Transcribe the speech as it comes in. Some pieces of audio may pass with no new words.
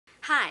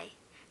Hi,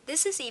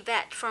 this is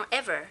Yvette from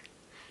AVer.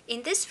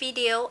 In this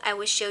video, I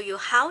will show you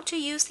how to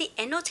use the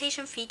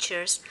annotation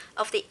features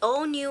of the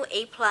all-new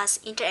A+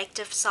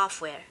 interactive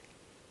software.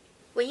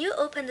 When you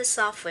open the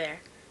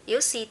software,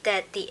 you'll see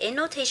that the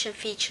annotation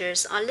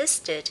features are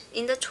listed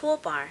in the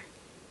toolbar.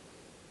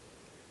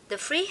 The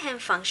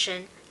Freehand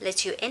function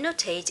lets you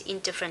annotate in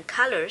different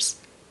colors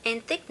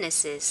and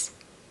thicknesses.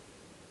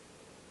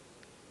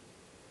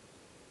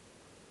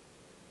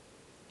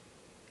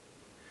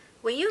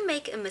 When you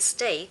make a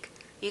mistake,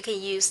 you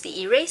can use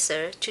the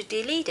eraser to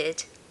delete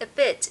it a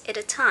bit at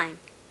a time,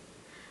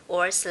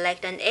 or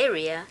select an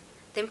area,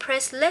 then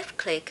press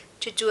left-click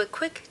to do a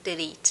quick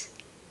delete.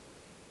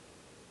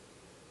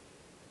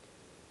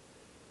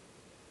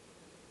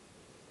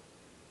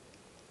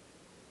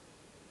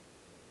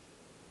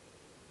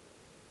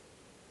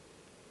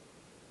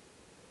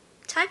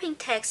 Typing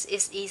text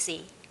is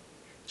easy.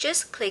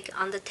 Just click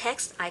on the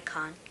text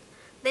icon,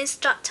 then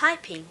start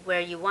typing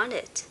where you want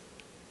it.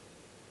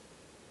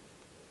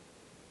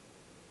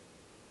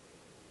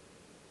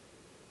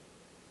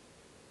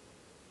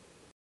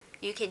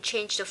 You can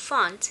change the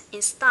font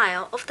and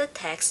style of the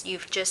text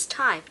you've just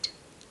typed.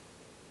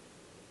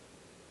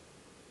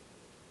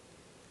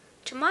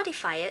 To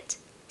modify it,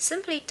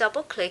 simply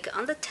double-click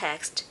on the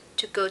text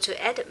to go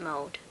to Edit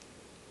mode.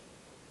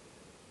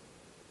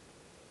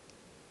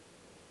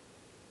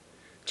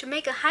 To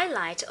make a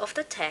highlight of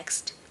the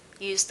text,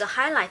 use the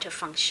highlighter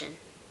function.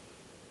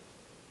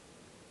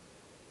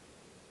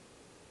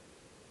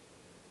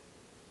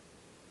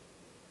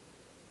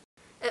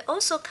 It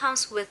also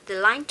comes with the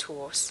line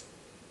tools.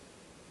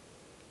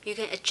 You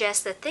can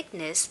adjust the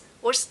thickness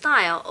or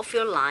style of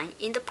your line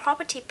in the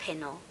Property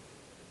panel.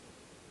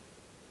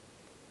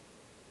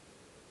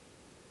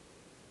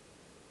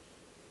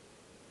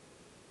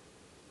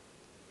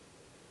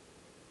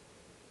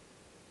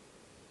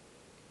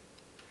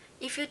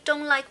 If you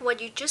don't like what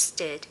you just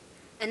did,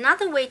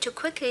 another way to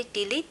quickly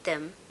delete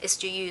them is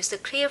to use the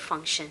clear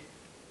function.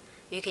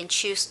 You can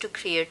choose to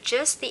clear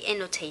just the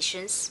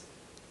annotations,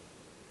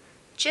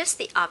 just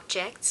the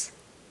objects,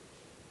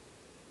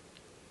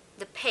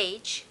 the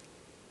page,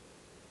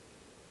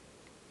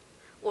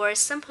 or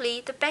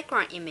simply the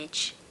background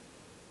image.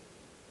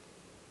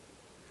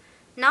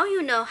 Now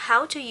you know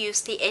how to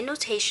use the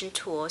annotation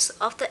tools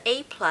of the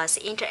A+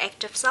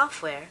 interactive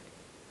software.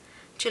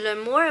 To learn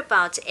more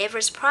about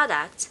AVer's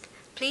products,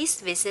 please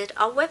visit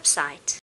our website.